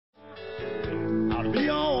Be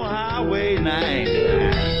on Highway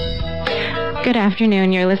 99. Good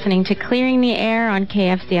afternoon. You're listening to Clearing the Air on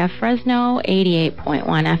KFCF Fresno 88.1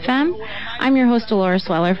 FM. I'm your host, Dolores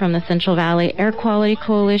Weller from the Central Valley Air Quality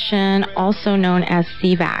Coalition, also known as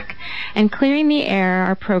CVAQ. And Clearing the Air,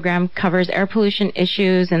 our program, covers air pollution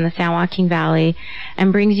issues in the San Joaquin Valley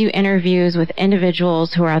and brings you interviews with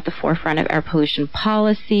individuals who are at the forefront of air pollution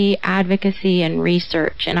policy, advocacy, and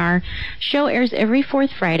research. And our show airs every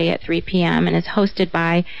fourth Friday at 3 p.m. and is hosted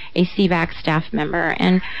by a CVAQ staff member.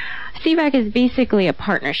 And CVAQ is basically a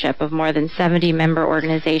partnership of more than 70 member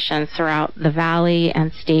organizations throughout the valley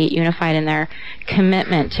and state, unified in their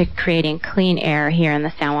commitment to creating clean air here in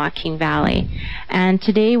the San Joaquin Valley. And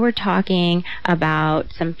today we're talking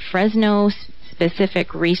about some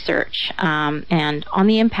Fresno-specific research and on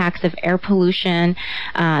the impacts of air pollution,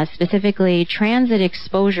 specifically transit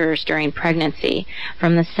exposures during pregnancy,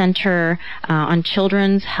 from the Center on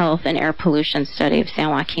Children's Health and Air Pollution Study of San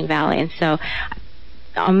Joaquin Valley. And so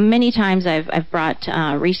many times I've brought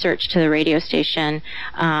research to the radio station,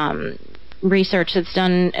 research that's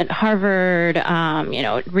done at Harvard,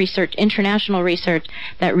 research, international research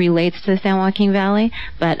that relates to the San Joaquin Valley.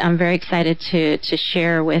 But I'm very excited to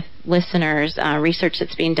share with listeners research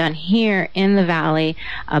that's being done here in the valley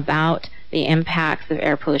about the impacts of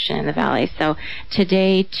air pollution in the valley. So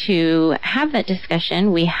today, to have that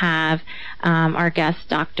discussion, we have our guests,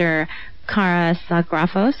 Dr.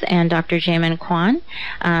 Zografos and Dr. Jaymin Kwon.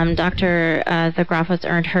 Dr. Zografos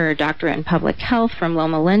earned her doctorate in public health from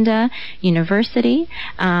Loma Linda University.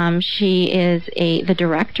 She is the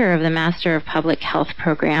director of the Master of Public Health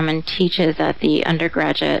program and teaches at the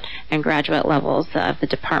undergraduate and graduate levels of the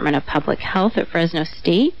Department of Public Health at Fresno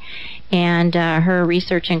State. And her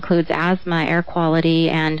research includes asthma, air quality,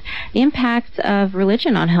 and the impacts of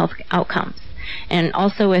religion on health outcomes. And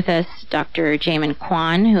also with us, Dr. Jaymin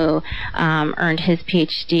Kwon, who earned his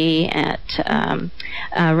PhD at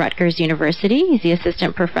Rutgers University. He's the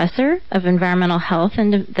assistant professor of environmental health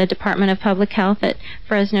in the Department of Public Health at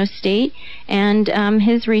Fresno State. And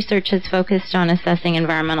his research has focused on assessing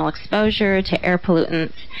environmental exposure to air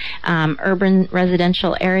pollutants, urban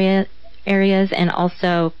residential areas, and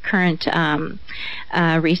also current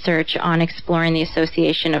research on exploring the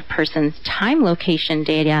association of persons' time location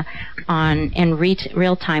data and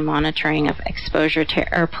real-time monitoring of exposure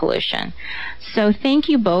to air pollution. So thank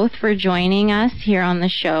you both for joining us here on the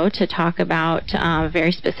show to talk about a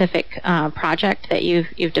very specific project that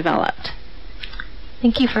you've developed.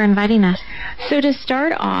 Thank you for inviting us. So to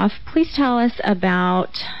start off, please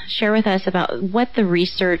share with us about what the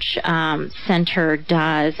research center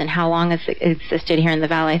does and how long it's existed here in the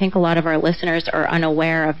Valley. I think a lot of our listeners are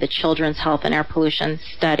unaware of the Children's Health and Air Pollution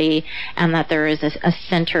Study and that there is a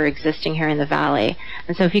center existing here in the Valley.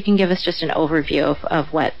 And so if you can give us just an overview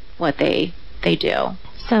of what they do.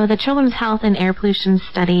 So the Children's Health and Air Pollution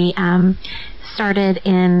Study started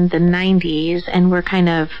in the 90s, and we're kind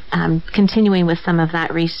of continuing with some of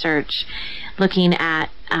that research, looking at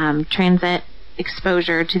transit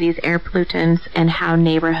exposure to these air pollutants and how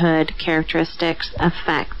neighborhood characteristics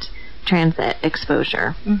affect transit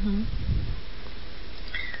exposure. Mm-hmm.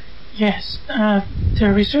 Yes,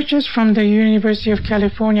 the researchers from the University of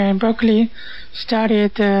California in Berkeley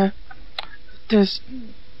studied the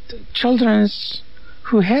children's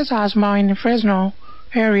who has asthma in the Fresno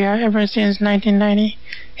area ever since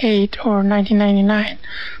 1998 or 1999.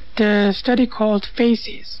 The study called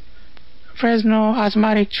FACES, Fresno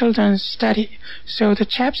Asthmatic Children's Study. So the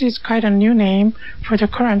CHAPS is quite a new name for the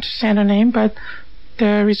current center name, but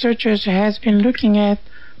the researchers has been looking at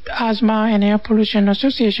the asthma and air pollution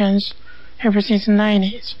associations ever since the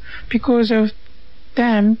 90s. Because of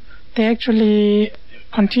them, they actually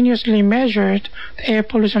continuously measured the air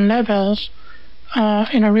pollution levels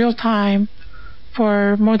in a real time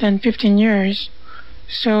for more than 15 years.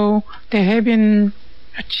 So they have been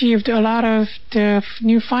achieved a lot of the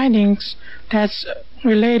new findings that's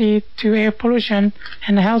related to air pollution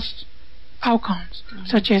and health outcomes,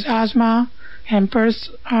 such as asthma and birth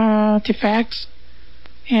defects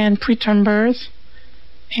and preterm birth.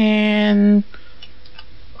 And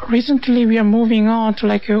recently we are moving on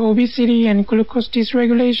to obesity and glucose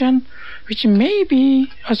dysregulation, which may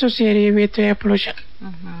be associated with air pollution.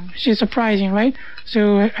 Which is surprising, right?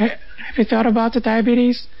 So have you thought about the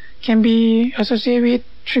diabetes can be associated with,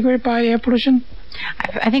 triggered by air pollution?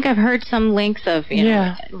 I think I've heard some links of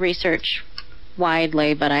research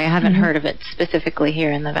widely, but I haven't heard of it specifically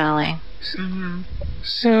here in the Valley.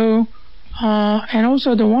 So, and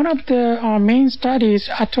also one of the main studies,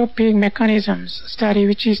 atopic mechanisms study,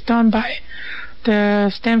 which is done by the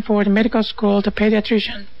Stanford Medical School, the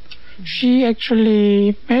pediatrician. She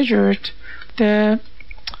actually measured the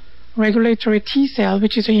regulatory T cell,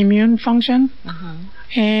 which is an immune function.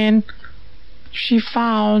 And she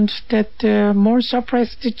found that the more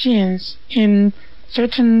suppressed genes in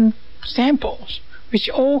certain samples, which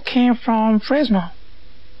all came from Fresno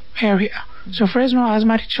area. So Fresno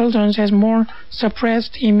asthmatic children has more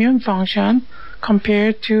suppressed immune function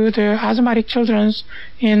compared to the asthmatic children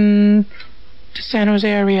in the San Jose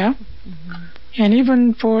area. And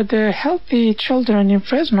even for the healthy children in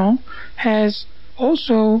Fresno has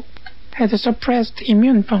also had a suppressed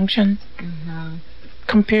immune function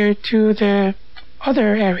compared to the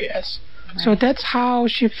other areas. So that's how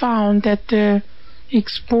she found that the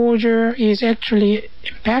exposure is actually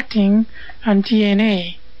impacting on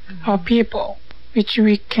DNA of people, which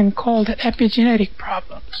we can call the epigenetic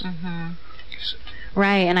problems.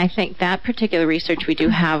 Right, and I think that particular research we do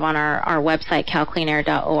have on our website,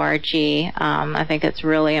 calcleanair.org. I think it's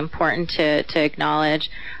really important to acknowledge.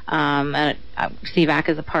 CVAQ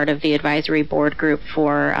is a part of the advisory board group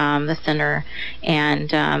for the center,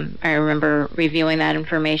 and I remember reviewing that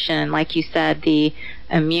information, and like you said, the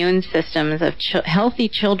immune systems of healthy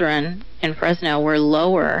children in Fresno were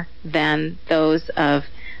lower than those of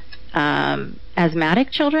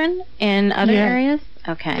asthmatic children in other areas.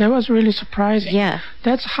 Okay. That was really surprising. Yes.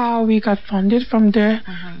 That's how we got funded from the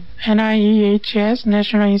NIEHS,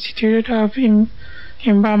 National Institute of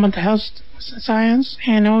Environmental Health Science,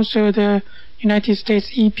 and also the United States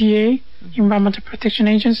EPA, Environmental Protection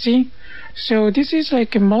Agency. So this is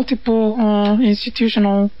like a multiple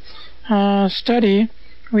institutional study,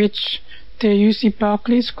 which the UC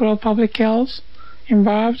Berkeley School of Public Health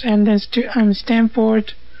involved, and then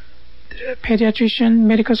Stanford Pediatrician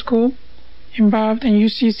Medical School involved, in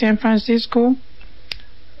UC San Francisco,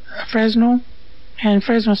 Fresno, and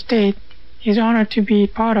Fresno State is honored to be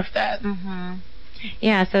part of that.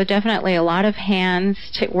 Yeah, so definitely a lot of hands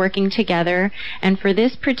working together. And for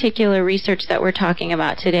this particular research that we're talking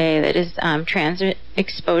about today, that is transit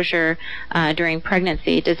exposure during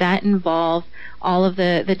pregnancy, does that involve all of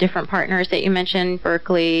the different partners that you mentioned,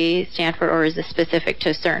 Berkeley, Stanford, or is this specific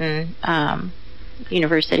to certain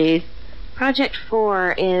universities? Project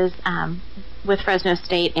 4 is with Fresno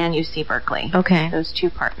State and UC Berkeley. Okay. Those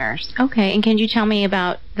two partners. Okay, and can you tell me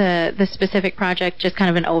about the specific project, just kind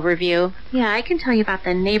of an overview? Yeah, I can tell you about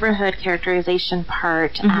the neighborhood characterization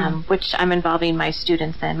part, which I'm involving my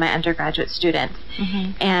students in, my undergraduate students.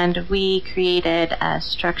 And we created a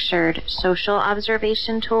structured social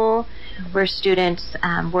observation tool where students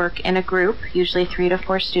work in a group, usually 3 to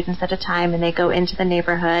 4 students at a time, and they go into the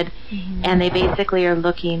neighborhood and they basically are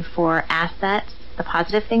looking for assets, the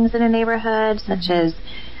positive things in a neighborhood, such as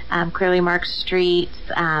clearly marked streets,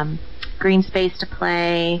 green space to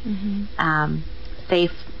play,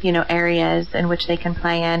 safe, areas in which they can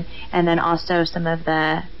play in, and then also some of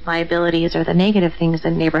the liabilities or the negative things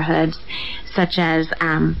in neighborhoods, such as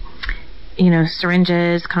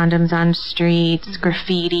syringes, condoms on streets,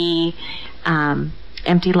 graffiti,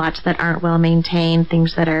 empty lots that aren't well maintained,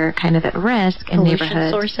 things that are kind of at risk in neighborhoods.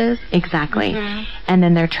 Sources. Exactly. And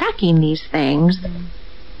then they're tracking these things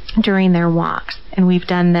during their walks. And we've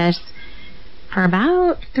done this for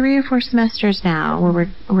about 3 or 4 semesters now, where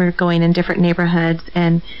we're going in different neighborhoods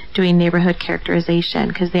and doing neighborhood characterization,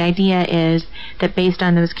 because the idea is that based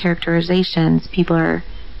on those characterizations, people are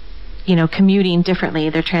commuting differently.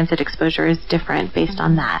 Their transit exposure is different based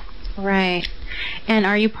on that. Right. And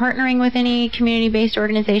are you partnering with any community-based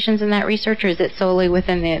organizations in that research, or is it solely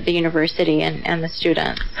within the university and the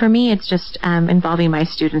students? For me, it's just involving my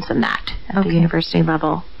students in that at the university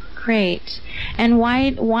level. Great. And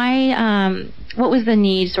why what was the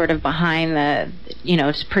need sort of behind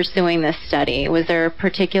pursuing this study? Was there a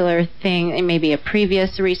particular thing, maybe a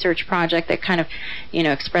previous research project that kind of,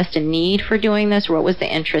 expressed a need for doing this, or what was the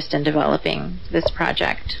interest in developing this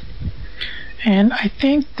project? And I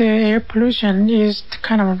think the air pollution is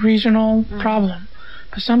kind of a regional problem.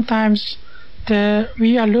 But sometimes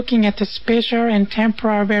we are looking at the spatial and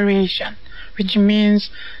temporal variation, which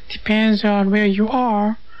means depends on where you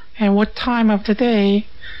are and what time of the day.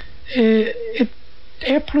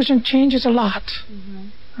 Air pollution changes a lot,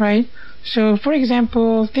 right? So, for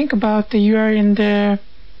example, think about you are in the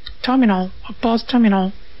terminal, a bus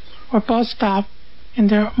terminal, or bus stop in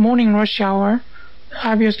the morning rush hour.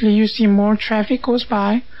 Obviously, you see more traffic goes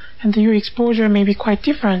by, and your exposure may be quite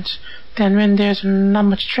different than when there's not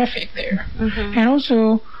much traffic there. And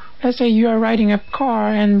also, let's say you are riding a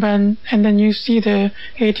car, and then you see the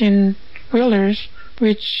 18-wheelers,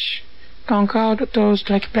 which gunk out those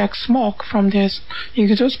like black smoke from this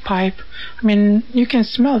exhaust pipe. I mean, you can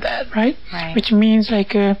smell that, right? Which means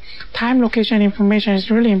like time location information is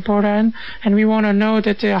really important, and we want to know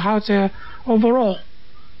that how the overall,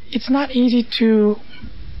 it's not easy to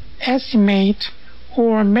estimate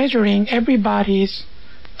or measuring everybody's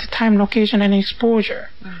time, location, and exposure.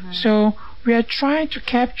 So we are trying to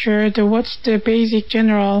capture what's the basic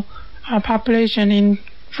general population in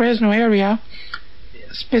Fresno area,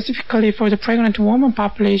 specifically for the pregnant woman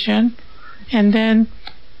population, and then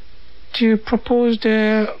to propose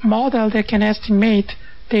the model that can estimate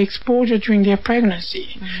the exposure during their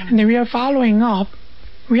pregnancy. And then we are following up.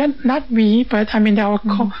 But our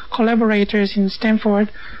collaborators in Stanford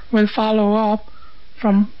will follow up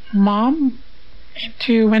from mom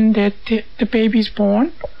to when the baby is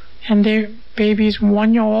born, and the baby is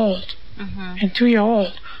 1 year old and 2 year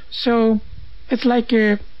old. So it's like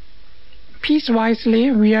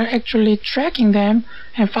piecewisely we are actually tracking them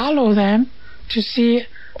and follow them to see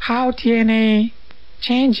how DNA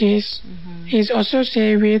changes is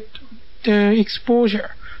associated with the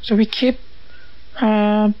exposure. So we keep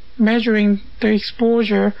measuring the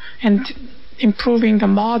exposure and improving the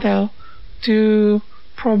model to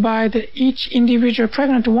provide each individual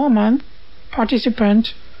pregnant woman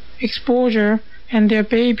participant exposure and their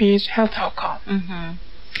baby's health outcome.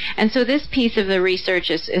 And so this piece of the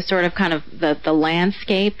research is sort of kind of the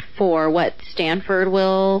landscape for what Stanford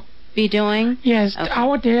will be doing? Yes,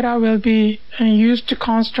 our data will be used to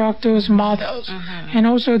construct those models. And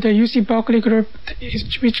also the UC Berkeley group,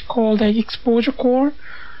 which called the Exposure Core,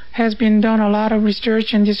 has been done a lot of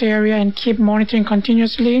research in this area and keep monitoring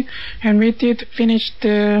continuously. And we did finish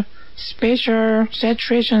the spatial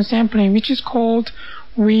saturation sampling, which is called,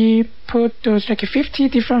 we put those like 50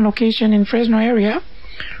 different locations in Fresno area.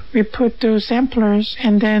 We put those samplers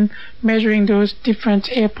and then measuring those different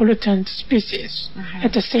air pollutant species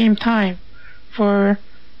at the same time for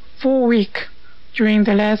 4 weeks during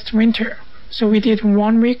the last winter. So we did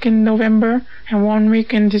 1 week in November and 1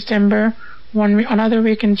 week in December, another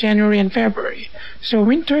week in January and February. So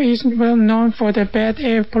winter is well known for the bad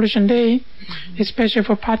air pollution day, especially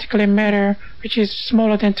for particulate matter, which is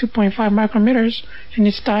smaller than 2.5 micrometers in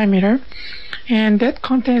its diameter. And that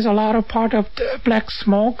contains a lot of part of the black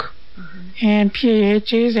smoke and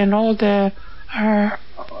PAHs and all the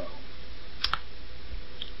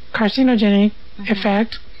carcinogenic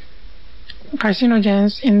effect,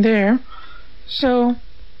 carcinogens in there. So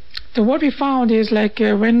what we found is like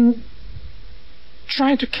when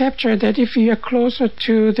trying to capture that, if you are closer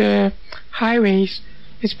to the highways,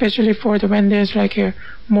 especially for when there's like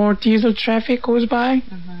more diesel traffic goes by,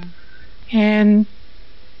 and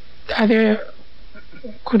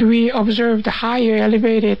could we observe the higher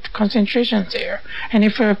elevated concentrations there? And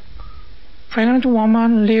if a pregnant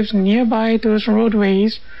woman lives nearby those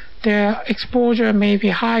roadways, their exposure may be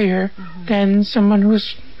higher than someone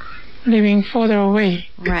who's living further away.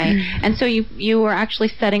 Right. And so you were actually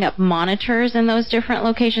setting up monitors in those different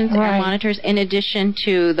locations, air monitors, in addition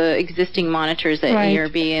to the existing monitors that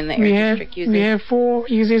ERB and the Air District uses? We have 4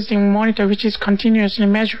 existing monitors which is continuously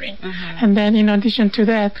measuring. And then in addition to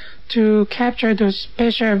that, to capture those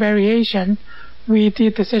spatial variation, we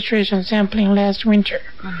did the saturation sampling last winter.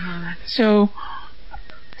 So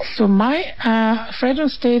my Fresno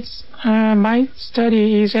State's my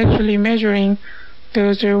study is actually measuring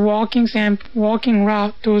those walking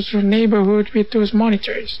route, those neighborhood with those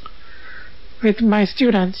monitors, with my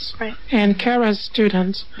students and Kara's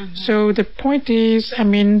students. So the point is,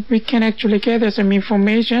 we can actually gather some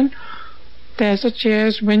information that, such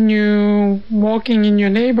as when you walking in your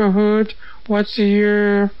neighborhood, what's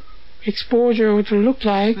your exposure would look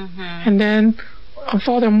like, and then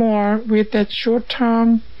furthermore, with that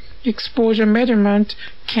short-term exposure measurement,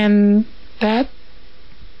 can that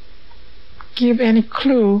give any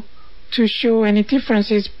clue to show any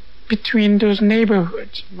differences between those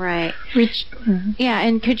neighborhoods? Right. Yeah,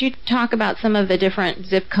 and could you talk about some of the different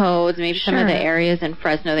zip codes, maybe some of the areas in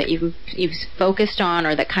Fresno that you've focused on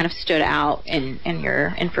or that kind of stood out in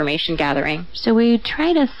your information gathering? So we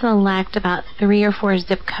try to select about 3 or 4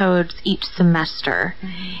 zip codes each semester.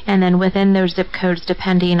 And then within those zip codes,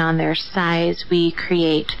 depending on their size, we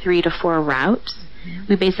create 3 to 4 routes.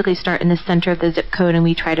 We basically start in the center of the zip code and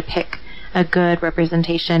we try to pick a good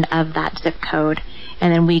representation of that zip code,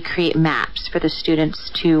 and then we create maps for the students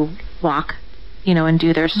to walk, and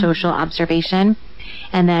do their social observation.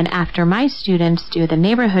 And then after my students do the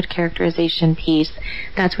neighborhood characterization piece,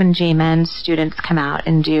 that's when Jaymin's students come out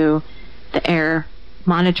and do the air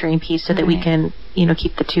monitoring piece so that we can,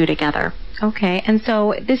 keep the two together. Okay, and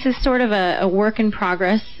so this is sort of a work in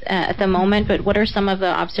progress at the moment, but what are some of the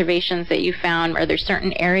observations that you found? Are there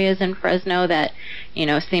certain areas in Fresno that,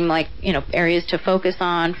 seem like, areas to focus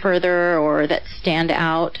on further or that stand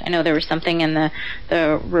out? I know there was something in the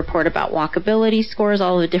report about walkability scores,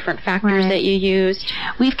 all the different factors that you used.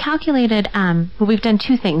 We've calculated, we've done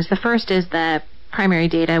two things. The first is the primary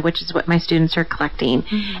data, which is what my students are collecting.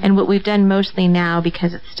 And what we've done mostly now,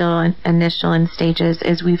 because it's still initial in stages,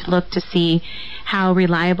 is we've looked to see how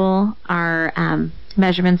reliable our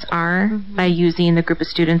measurements are by using the group of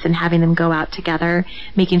students and having them go out together,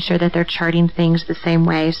 making sure that they're charting things the same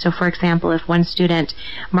way. So, for example, if one student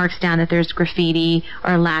marks down that there's graffiti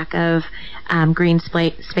or lack of green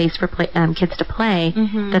space for kids to play,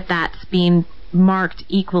 that's being marked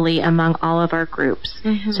equally among all of our groups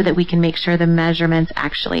so that we can make sure the measurement's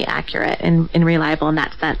actually accurate and reliable in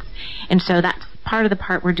that sense. And so that's part of the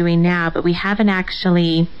part we're doing now, but we haven't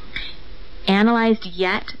actually analyzed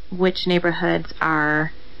yet which neighborhoods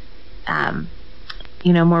are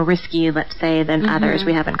more risky, let's say, than others.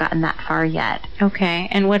 We haven't gotten that far yet. Okay,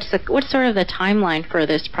 and what's sort of the timeline for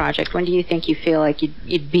this project? When do you think you feel like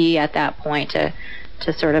you'd be at that point to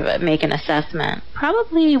sort of make an assessment?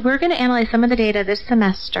 Probably we're going to analyze some of the data this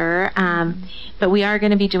semester, but we are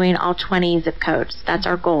going to be doing all 20 zip codes. That's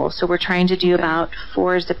our goal. So we're trying to do about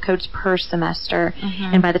 4 zip codes per semester,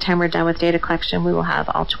 and by the time we're done with data collection, we will have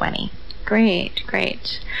all 20. Great.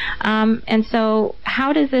 And so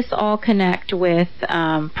how does this all connect with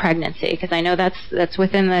pregnancy? Because I know that's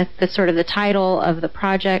within the sort of the title of the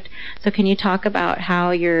project. So can you talk about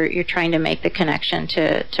how you're trying to make the connection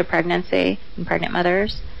to pregnancy and pregnant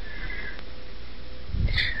mothers?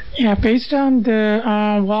 Yeah, based on the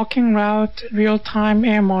walking route real-time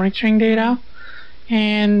air monitoring data,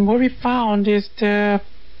 and what we found is the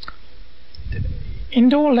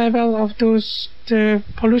indoor level of the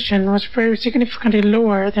pollution was very significantly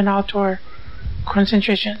lower than outdoor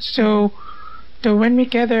concentrations. So when we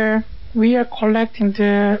gather, we are collecting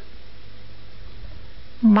the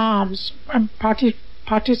moms,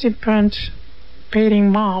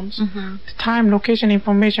 participating moms, the time, location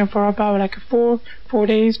information for about like 4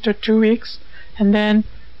 days to 2 weeks, and then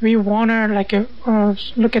we want to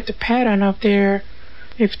look at the pattern of their,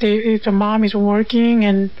 if the mom is working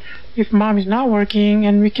and if mom is not working,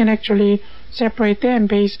 and we can actually separate them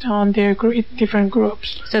based on their different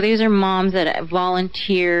groups. So these are moms that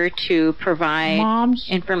volunteer to provide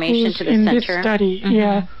information to the center? In this study,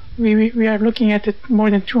 yeah. We are looking at more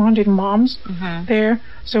than 200 moms there.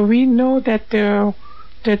 So we know that the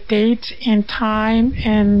date and time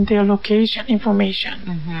and their location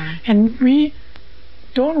information. And we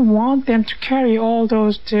don't want them to carry all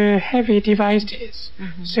those heavy devices.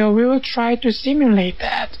 So we will try to simulate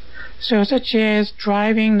that. So such as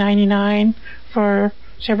driving 99 for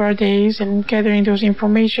several days and gathering those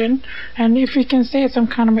information, and if we can say some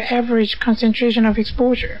kind of average concentration of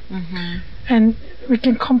exposure. And we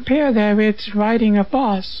can compare that with riding a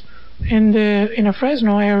bus in a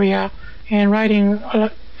Fresno area and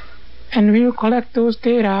and we will collect those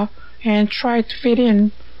data and try to fit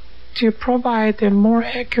in to provide the more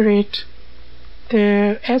accurate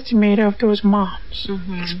estimate of those moms'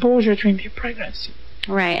 exposure during their pregnancy.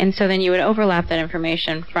 Right, and so then you would overlap that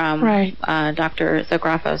information from Dr.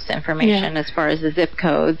 Zografos' information as far as the zip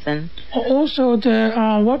codes and also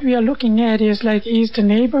what we are looking at is the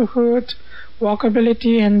neighborhood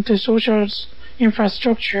walkability and the social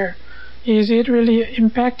infrastructure. Is it really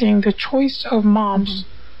impacting the choice of moms,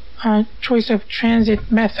 choice of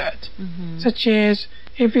transit method, such as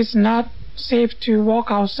if it's not safe to walk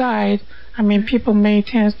outside, I mean people may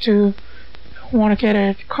tend to want to get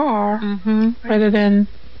a car rather than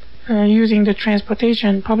using the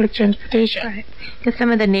public transportation. Because some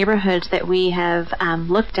of the neighborhoods that we have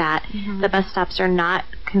looked at, the bus stops are not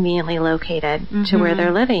conveniently located to where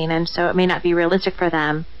they're living, and so it may not be realistic for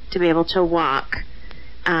them to be able to walk.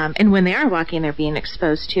 And when they are walking, they're being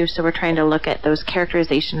exposed too, so we're trying to look at those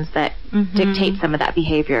characterizations that dictate some of that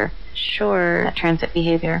behavior. Sure. That transit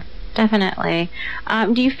behavior. Definitely.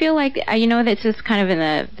 Do you feel like, this is kind of in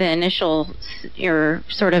the initial, your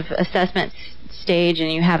sort of assessment stage, and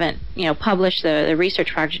you haven't, published the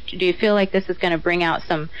research project. Do you feel like this is going to bring out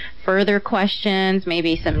some further questions,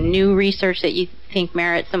 maybe some new research that you think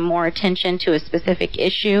merits some more attention to a specific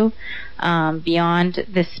issue beyond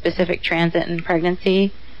this specific transit and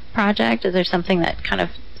pregnancy project? Is there something that kind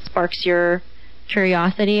of sparks your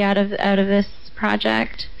curiosity out of this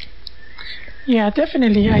project? Yeah,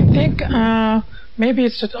 definitely. I think maybe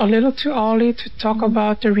it's a little too early to talk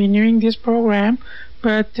about renewing this program,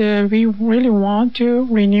 but we really want to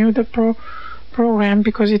renew the program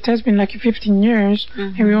because it has been like 15 years,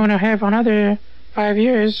 and we want to have another 5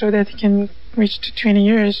 years so that it can reach to 20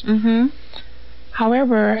 years.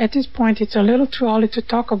 However, at this point, it's a little too early to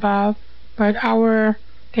talk about, but our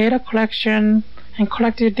data collection and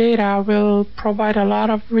collected data will provide a lot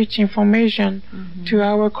of rich information to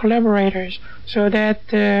our collaborators, so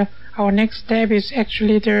that our next step is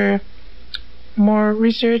actually the more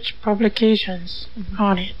research publications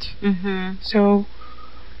on it. So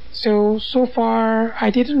far, I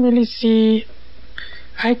didn't really see.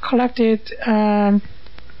 I collected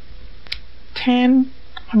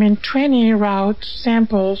 20 route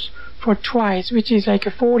samples for twice, which is like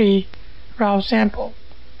a 40 route sample,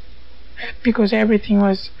 because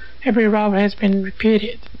every route has been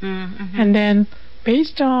repeated. And then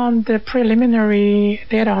based on the preliminary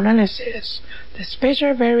data analysis, the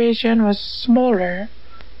spatial variation was smaller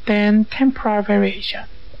than temporal variation,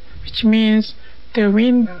 which means the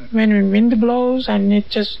wind, when wind blows and it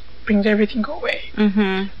just brings everything away.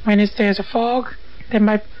 When there's a fog,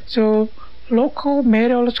 so local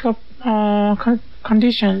meteorological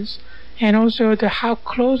conditions and also how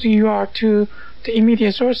close you are to the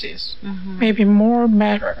immediate sources maybe more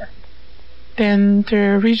matter than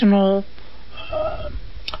the regional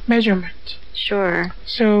measurement. Sure.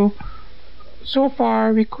 So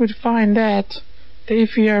far we could find that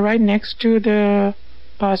if you are right next to the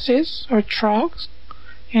buses or trucks,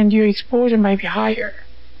 and your exposure might be higher.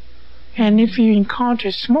 And if you encounter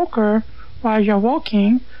a smoker while you're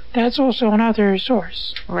walking, that's also another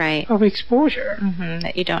source of exposure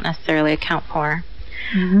that you don't necessarily account for.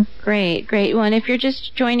 Great. Well, and if you're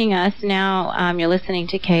just joining us now, you're listening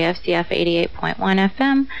to KFCF 88.1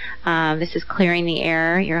 FM. This is Clearing the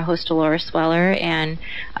Air. Your host, Laura Sweller, and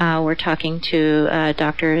we're talking to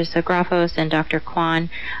Dr. Zografos and Dr. Kwon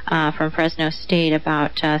from Fresno State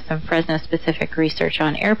about some Fresno-specific research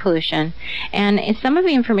on air pollution. And some of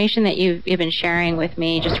the information that you've been sharing with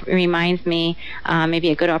me just reminds me maybe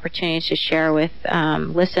a good opportunity to share with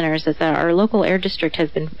listeners is that our local air district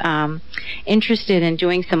has been interested in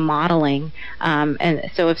doing some modeling, and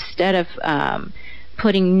so instead of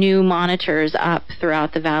putting new monitors up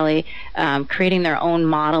throughout the valley, creating their own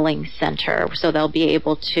modeling center, so they'll be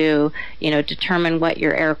able to, determine what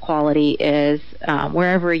your air quality is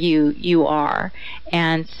wherever you are.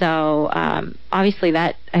 And so obviously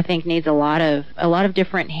that, I think, needs a lot of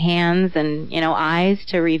different hands and eyes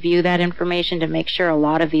to review that information to make sure a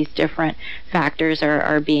lot of these different factors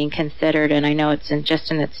are being considered. And I know it's just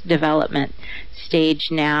in its development stage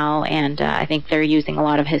now, and I think they're using a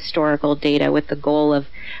lot of historical data with the goal of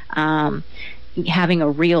having a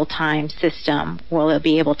real-time system where they'll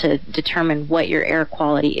be able to determine what your air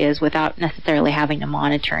quality is without necessarily having to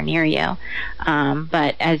monitor near you.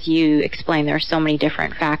 But as you explained, there are so many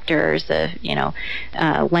different factors of,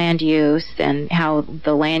 land use and how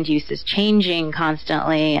the land use is changing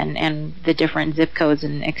constantly, and the different zip codes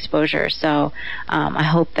and exposure. So I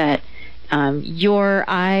hope that your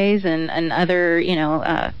eyes and other,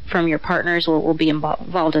 from your partners will be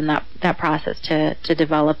involved in that process to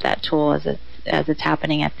develop that tool as it's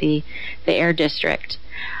happening at the Air District.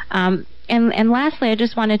 And lastly, I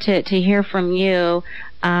just wanted to hear from you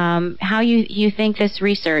how you think this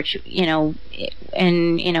research, and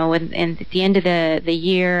at the end of the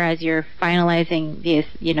year, as you're finalizing this,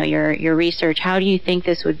 your research, how do you think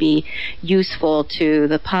this would be useful to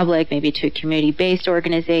the public, maybe to a community-based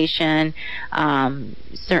organization,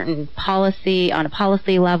 certain policy on a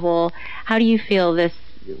policy level? How do you feel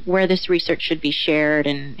where this research should be shared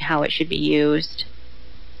and how it should be used?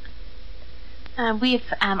 We've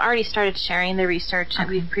already started sharing the research. Okay.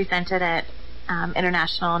 We've presented at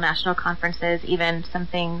international, national conferences, even some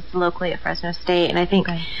things locally at Fresno State. And I think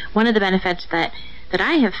one of the benefits that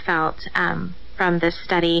I have felt from this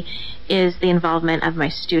study is the involvement of my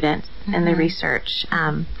students in the research.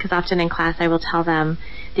 Because often in class I will tell them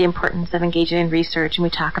the importance of engaging in research, and we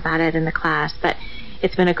talk about it in the class. But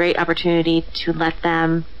it's been a great opportunity to let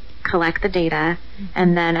them collect the data,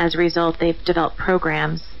 and then as a result they've developed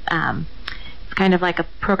programs. It's kind of like a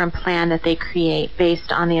program plan that they create based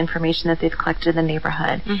on the information that they've collected in the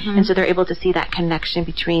neighborhood. And so they're able to see that connection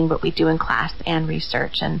between what we do in class and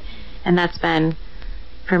research. And that's been,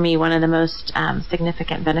 for me, one of the most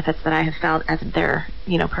significant benefits that I have felt as their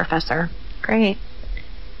professor. Great.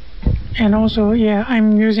 And also,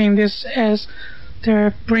 I'm using this as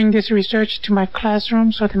to bring this research to my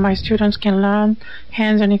classroom so that my students can learn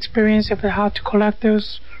hands-on experience about how to collect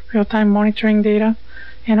those real-time monitoring data.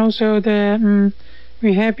 And also the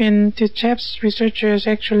CHEP's researchers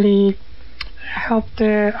actually helped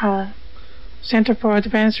the Center for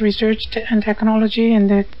Advanced Research and Technology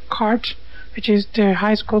and the CART which is the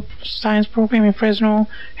high school science program in Fresno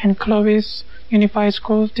and Clovis Unified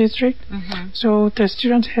School District. So the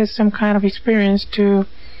students has some kind of experience to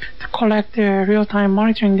collect the real-time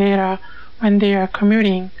monitoring data when they are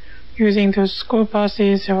commuting using those school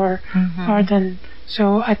buses or then.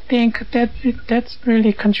 So I think that's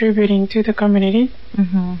really contributing to the community.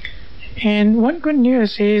 And one good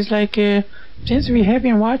news is since we have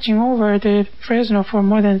been watching over the Fresno for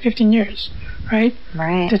more than 15 years, right?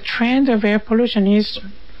 The trend of air pollution is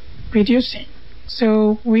reducing.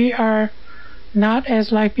 So we are not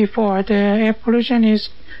as like before. The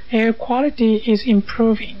air quality is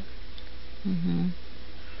improving.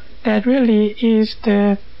 That really is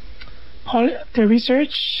the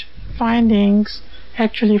research findings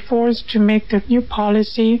actually forced to make the new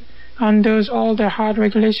policy on all the hard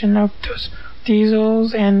regulation of those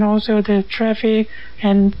diesels and also the traffic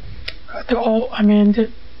and the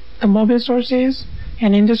mobile sources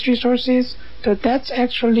and industry sources. So that's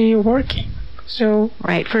actually working. So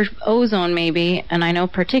for ozone maybe, and I know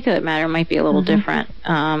particulate matter might be a little different.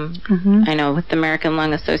 I know with the American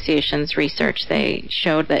Lung Association's research, they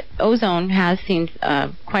showed that ozone has seen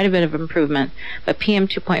quite a bit of improvement, but PM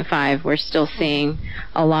 2.5, we're still seeing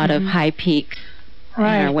a lot of high peaks in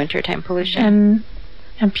our wintertime pollution.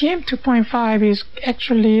 And PM 2.5 is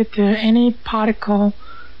actually any particle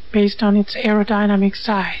based on its aerodynamic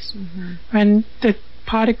size. When the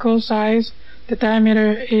particle size, the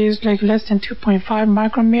diameter is less than 2.5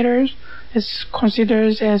 micrometers, it's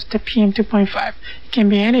considered as the PM 2.5. It can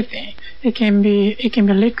be anything. It can be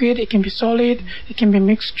liquid, it can be solid, it can be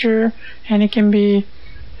mixture, and it can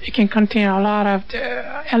contain a lot of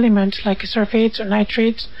the elements like sulfates or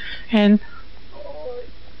nitrates. And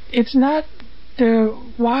it's not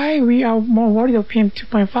why we are more worried of PM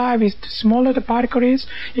 2.5 is the smaller the particle is,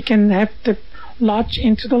 it can have the lodge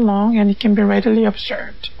into the lung and it can be readily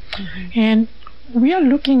observed. And we are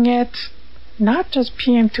looking at not just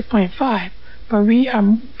PM 2.5, but we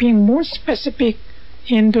are being more specific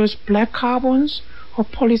in those black carbons or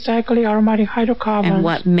polycyclic aromatic hydrocarbons. And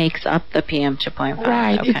what makes up the PM 2.5?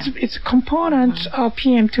 Right, it's a component of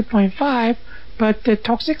PM 2.5, but the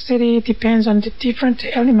toxicity depends on the different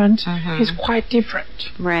elements is quite different.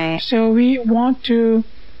 So we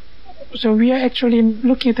are actually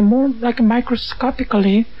looking at the more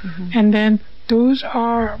microscopically, and then those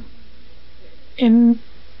are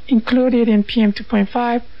included in PM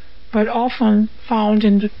 2.5, but often found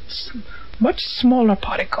in the much smaller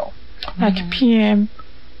particle, like PM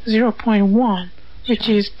 0.1, which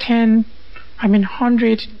is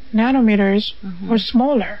 100 nanometers or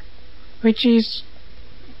smaller, which is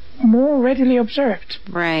more readily observed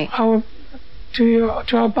to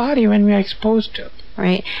our body when we are exposed to.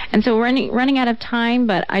 And so running out of time,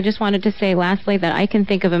 but I just wanted to say lastly that I can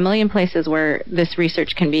think of a million places where this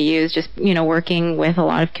research can be used, just working with a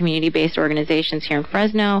lot of community-based organizations here in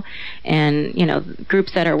Fresno and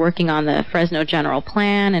groups that are working on the Fresno General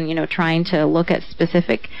Plan and trying to look at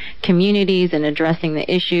specific communities and addressing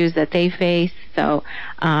the issues that they face. So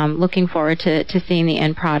looking forward to seeing the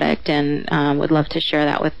end product and would love to share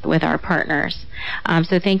that with our partners.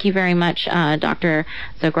 So thank you very much, Dr.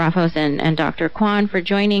 Zografos and Dr. Kwon, for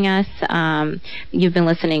joining us. You've been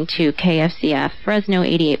listening to KFCF Fresno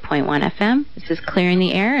 88.1 FM. This is Clearing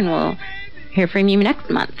the Air, and we'll hear from you next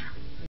month.